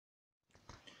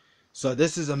So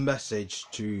this is a message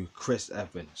to Chris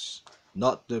Evans,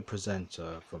 not the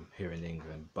presenter from here in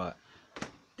England, but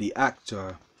the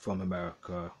actor from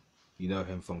America. You know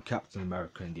him from Captain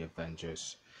America and the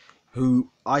Avengers, who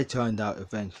I turned out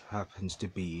event happens to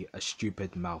be a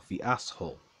stupid mouthy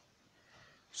asshole.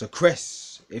 So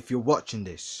Chris, if you're watching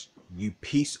this, you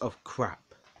piece of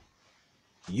crap,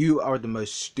 you are the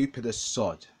most stupidest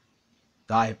sod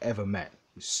that I've ever met.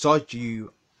 Sod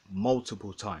you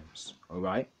multiple times,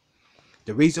 alright?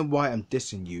 The reason why I'm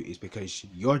dissing you is because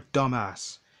your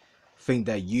dumbass think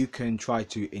that you can try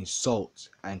to insult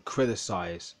and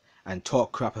criticize and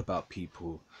talk crap about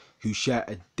people who share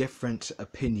a different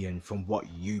opinion from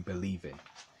what you believe in.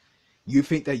 You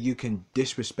think that you can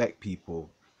disrespect people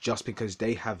just because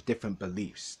they have different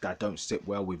beliefs that don't sit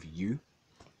well with you.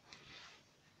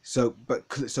 So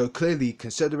clearly,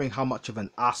 considering how much of an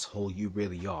asshole you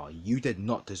really are, you did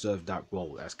not deserve that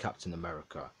role as Captain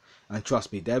America. And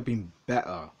trust me, there have been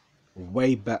better,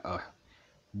 way better,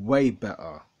 way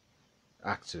better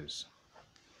actors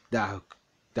that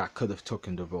could have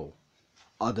taken the role,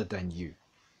 other than you.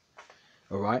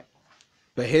 All right.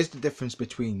 But here's the difference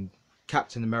between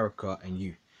Captain America and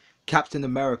you. Captain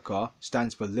America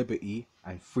stands for liberty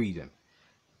and freedom.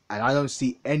 And I don't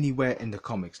see anywhere in the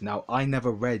comics. Now, I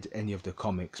never read any of the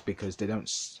comics because they don't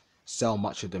sell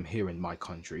much of them here in my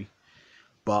country.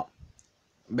 But,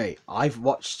 mate, I've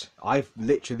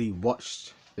literally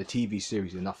watched the TV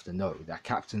series enough to know that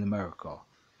Captain America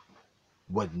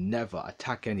would never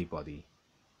attack anybody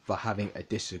for having a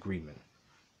disagreement.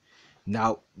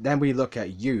 Now, then we look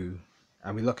at you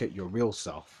and we look at your real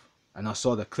self. And I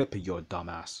saw the clip of your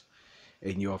dumbass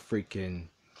in your freaking,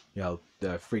 the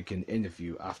freaking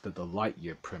interview after the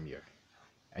Lightyear premiere.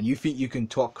 And you think you can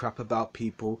talk crap about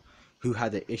people who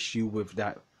had an issue with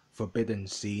that forbidden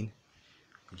scene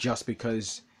just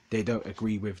because they don't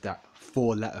agree with that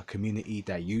 4-letter community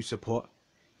that you support?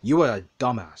 You are a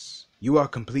dumbass. You are a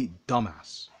complete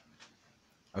dumbass.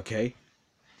 Okay?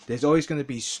 There's always going to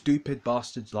be stupid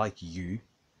bastards like you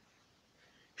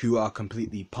who are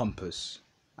completely pompous,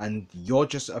 and you're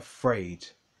just afraid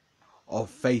of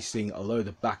facing a load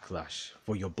of backlash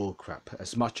for your bullcrap,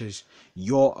 as much as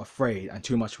you're afraid and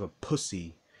too much of a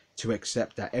pussy to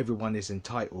accept that everyone is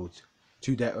entitled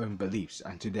to their own beliefs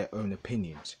and to their own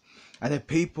opinions. And if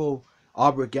people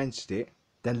are against it,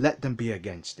 then let them be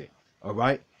against it.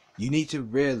 Alright? You need to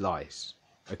realize,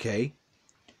 okay,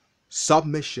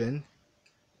 submission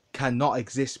cannot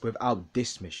exist without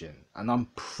dismission. And I'm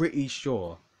pretty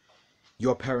sure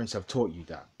your parents have taught you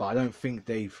that, but I don't think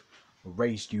they've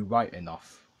raised you right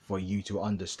enough for you to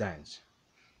understand.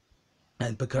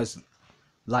 And because,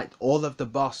 like all of the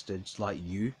bastards like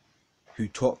you who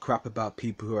talk crap about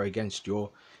people who are against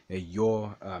your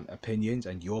opinions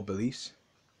and your beliefs,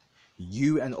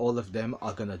 you and all of them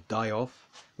are gonna die off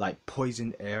like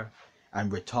poison air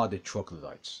and retarded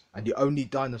troglodytes. And the only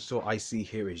dinosaur I see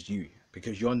here is you,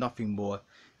 because you're nothing more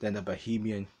than a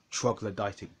bohemian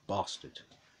troglodytic bastard.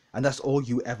 And that's all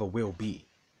you ever will be.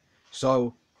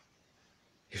 So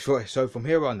from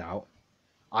here on out,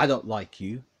 I don't like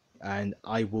you, and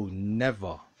I will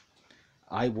never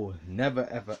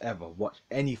ever watch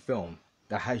any film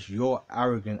that has your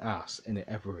arrogant ass in it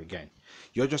ever again.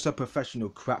 You're just a professional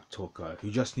crap talker who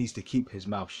just needs to keep his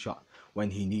mouth shut when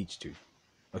he needs to.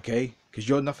 Okay? Because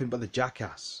you're nothing but a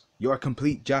jackass. You're a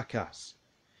complete jackass.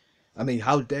 I mean,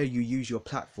 how dare you use your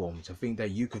platform to think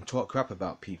that you can talk crap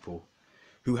about people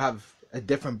who have a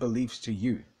different beliefs to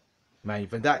you? Man,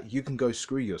 for that you can go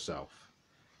screw yourself,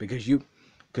 because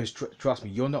trust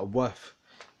me, you're not worth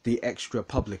the extra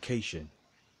publication,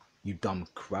 you dumb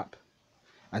crap.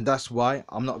 And that's why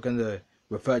I'm not gonna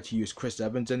refer to you as Chris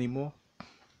Evans anymore.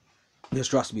 Because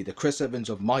trust me, the Chris Evans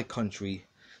of my country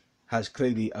has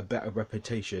clearly a better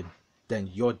reputation than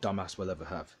your dumbass will ever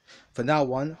have. For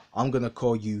now on, I'm gonna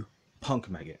call you Punk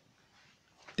Maggot.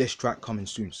 Diss track coming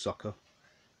soon, sucker.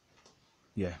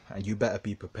 Yeah, and you better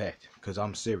be prepared, because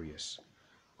I'm serious.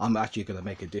 I'm actually going to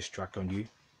make a diss track on you,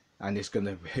 and it's going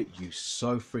to hit you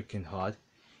so freaking hard,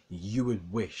 you would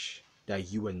wish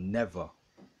that you were never,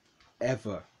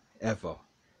 ever, ever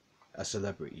a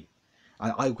celebrity.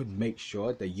 And I would make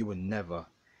sure that you would never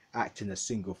act in a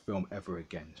single film ever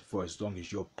again, for as long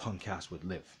as your punk ass would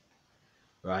live.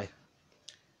 Right?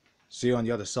 See you on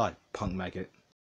the other side, Punk Maggot.